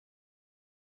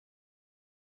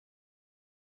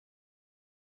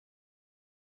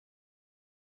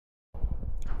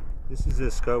This is a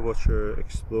Skywatcher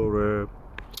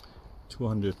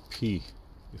EXPLORER-200P,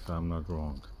 if I'm not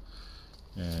wrong.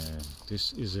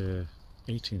 This is a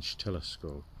 8-inch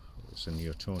telescope. It's a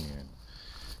Newtonian,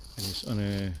 and it's on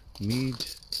a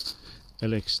Meade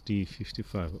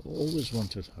LXD55. I always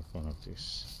wanted to have one of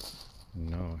these.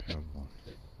 Now I have one.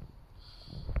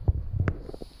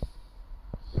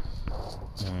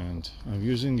 And I'm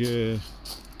using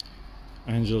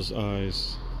angel's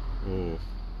eyes or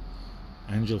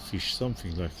angelfish,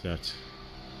 something like that.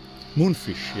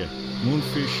 Moonfish, yeah.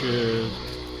 Moonfish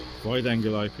wide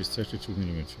angle eyepiece,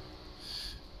 32mm.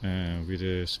 With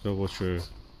a Skywatcher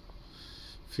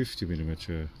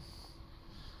 50mm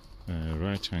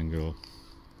right angle.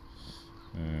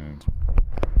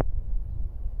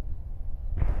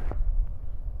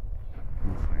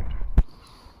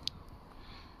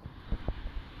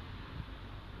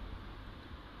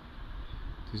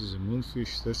 This is a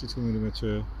Moonfish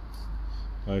 32mm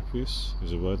eyepiece.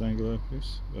 It's a wide angle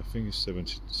eyepiece. I think it's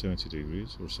 70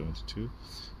 degrees or 72.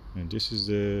 And this is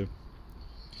the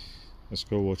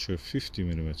Skywatcher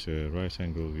 50mm right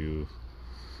angle view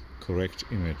correct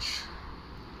image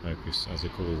eyepiece, as they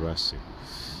call it, RASI.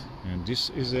 And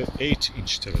this is a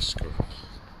 8-inch telescope.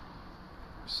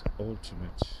 It's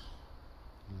ultimate,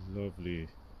 lovely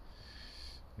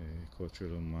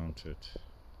equatorial mounted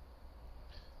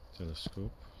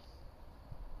telescope.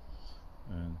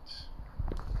 And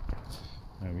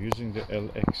I'm using the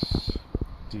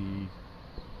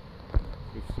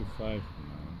LXD55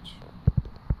 mount.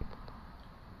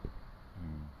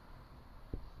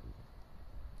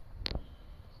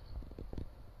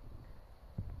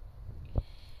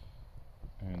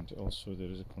 And also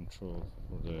there is a control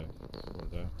for that.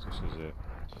 This is a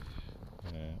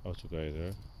auto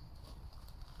guider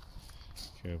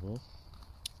cable.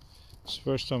 It's the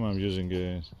first time I'm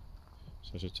using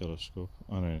such a telescope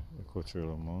on an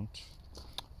equatorial mount.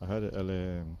 I had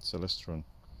a Celestron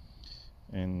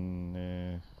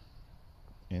N8,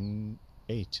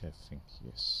 I think,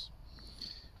 yes,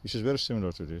 which is very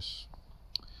similar to this.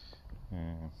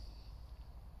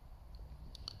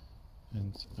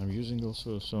 And I'm using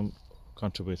also some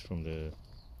counterweight from the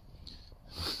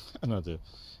another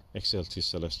XLT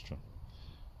Celestron,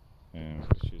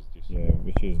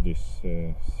 which is this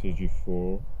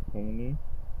CG4 only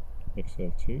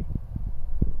XLT.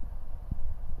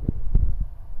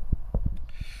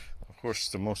 Of course,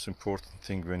 the most important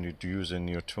thing when you do use a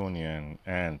Newtonian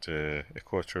and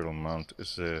equatorial mount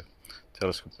is a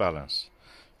telescope balance.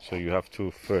 So you have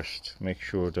to first make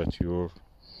sure that your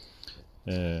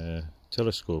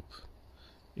telescope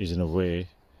is in a way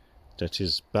that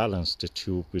is balanced, the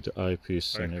tube with the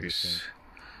eyepiece and everything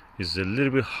is a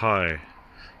little bit high,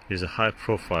 is a high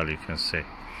profile, you can say.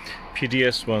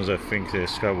 PDS ones, I think the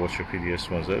Skywatcher PDS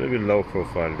ones are a little bit low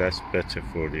profile. That's better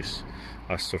for this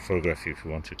astrophotography if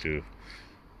you want to do.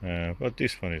 But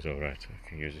this one is alright, I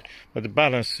can use it. But the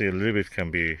balance a little bit can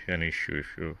be an issue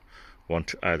if you want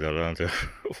to add another,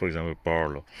 for example,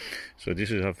 Barlow. So this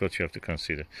is what you have to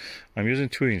consider. I'm using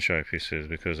 2-inch eyepieces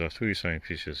because our 2-inch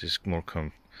eyepieces is more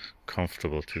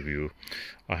comfortable to view.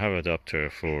 I have an adapter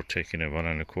for taking a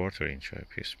 1.25-inch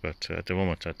eyepiece, but at the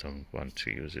moment I don't want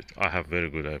to use it. I have very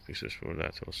good eyepieces for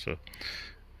that also,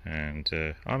 and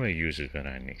I may use it when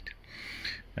I need.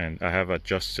 And I have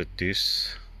adjusted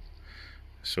this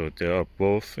so they are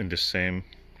both in the same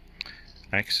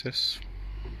axis.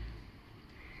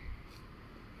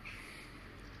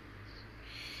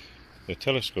 The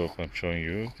telescope I'm showing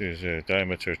you is a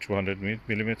diameter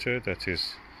 200mm, that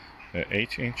is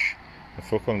 8-inch, the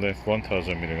focal length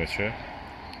 1000mm,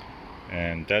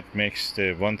 and that makes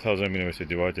the 1000mm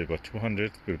divided by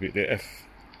 200 will be the F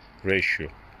ratio.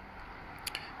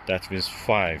 That means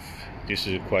 5. This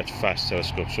is a quite fast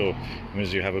telescope, so it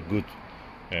means you have a good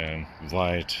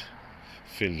wide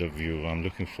field of view. I'm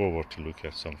looking forward to look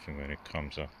at something when it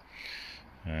comes up.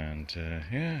 And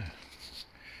yeah,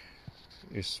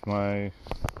 it's my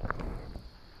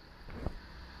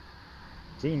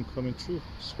dream coming true.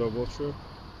 Skywatcher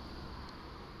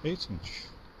 8-inch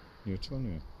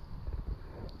Newtonian.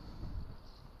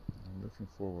 I'm looking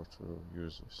forward to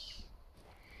use this.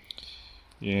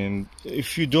 And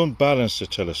if you don't balance the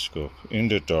telescope in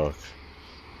the dark,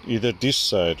 either this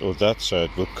side or that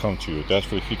side will come to you. That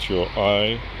will hit your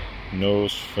eye,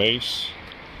 nose, face,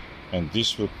 and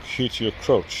this will hit your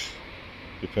crotch.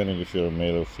 Depending if you're a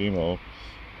male or female,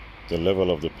 the level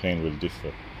of the pain will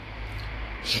differ.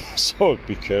 So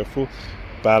be careful,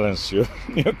 balance your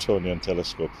Newtonian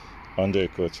telescope on the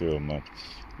equatorial mount.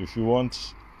 If you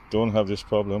don't have this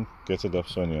problem, get a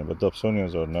Dobsonian, but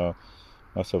Dobsonians are now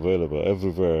not available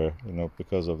everywhere,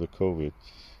 because of the COVID.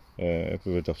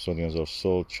 everywhere Dobsonians are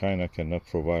sold. China cannot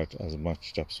provide as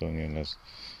much Dobsonian as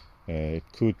it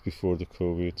could before the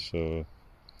COVID, so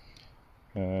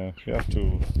you have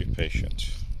to be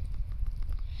patient.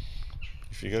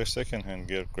 If you get a second-hand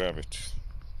gear, grab it.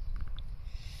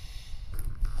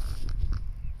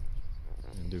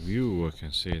 In the view, I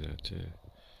can say that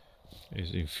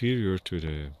is inferior to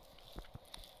the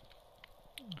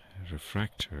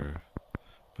refractor,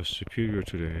 but superior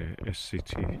to the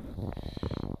SCT.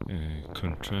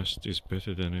 Contrast is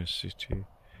better than SCT,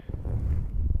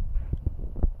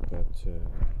 but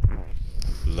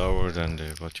lower than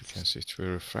the what you can see through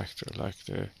a refractor, like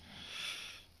the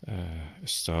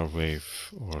Star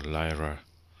Wave or Lyra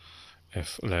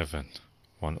F11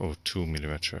 102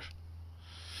 millimeter.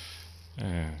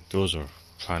 Those are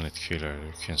planet killer.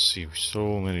 You can see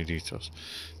so many details.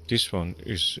 This one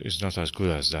is not as good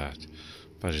as that,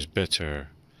 but it's better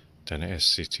than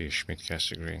SCT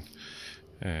Schmidt-Cassegrain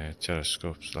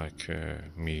telescopes like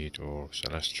Meade or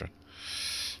Celestron.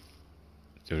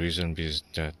 The reason is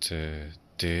that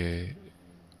the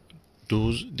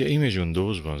image on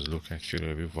those ones look actually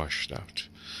a bit washed out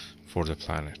for the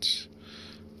planets,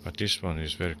 but this one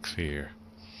is very clear.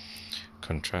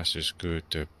 Contrast is good.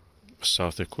 The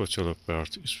south equatorial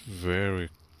part is very,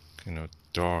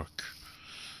 dark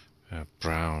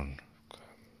brown,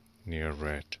 near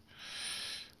red,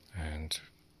 and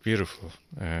beautiful.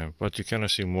 But you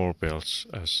cannot see more belts,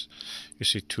 as you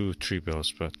see 2-3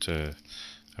 belts, but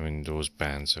those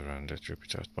bands around the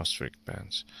Jupiter atmospheric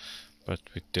bands. But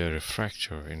with the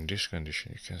refractor in this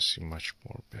condition, you can see much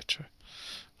more better,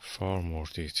 far more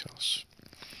details.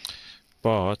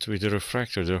 But with the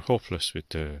refractor, they're hopeless with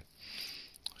the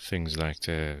things like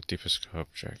the deepest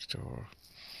object, or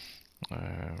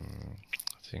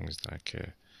things like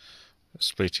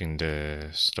splitting the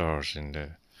stars in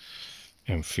the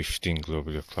M15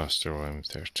 globular cluster or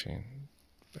M13.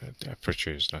 The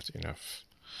aperture is not enough.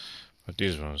 But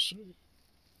these ones,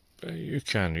 you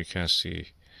can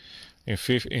see. In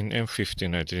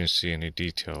M15 I didn't see any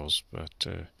details, but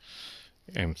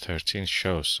M13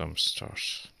 shows some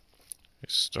stars. It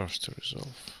starts to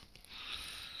resolve.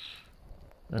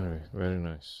 Anyway, very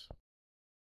nice.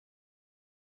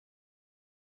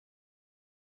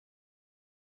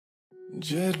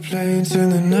 Jet planes in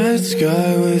the night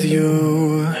sky with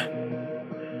you,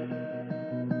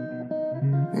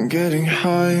 getting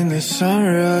high in the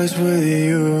sunrise with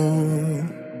you,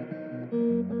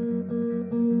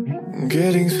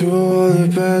 getting through all the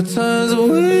bad times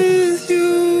with you.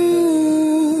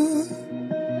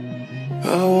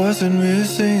 I wasn't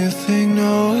missing a thing,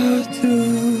 no I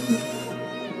do.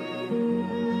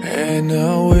 And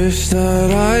I wish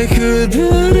that I could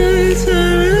put a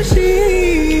time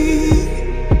machine,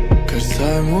 'cause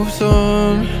time moves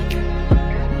on,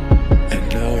 and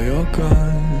now you're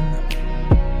gone.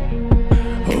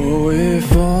 Oh,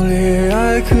 if only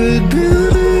I could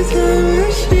build a time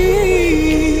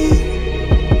machine,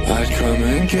 I'd come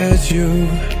and get you.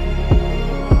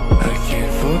 I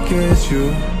can't forget you.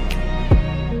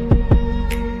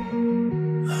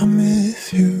 I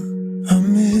miss you, I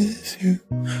miss you,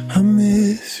 I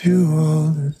miss you all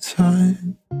the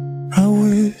time. I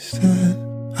wish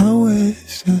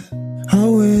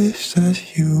that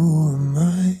you were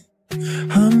mine.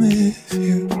 I miss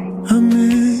you, I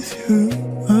miss you,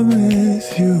 I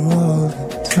miss you all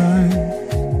the time.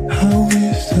 I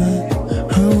wish that you were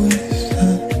mine.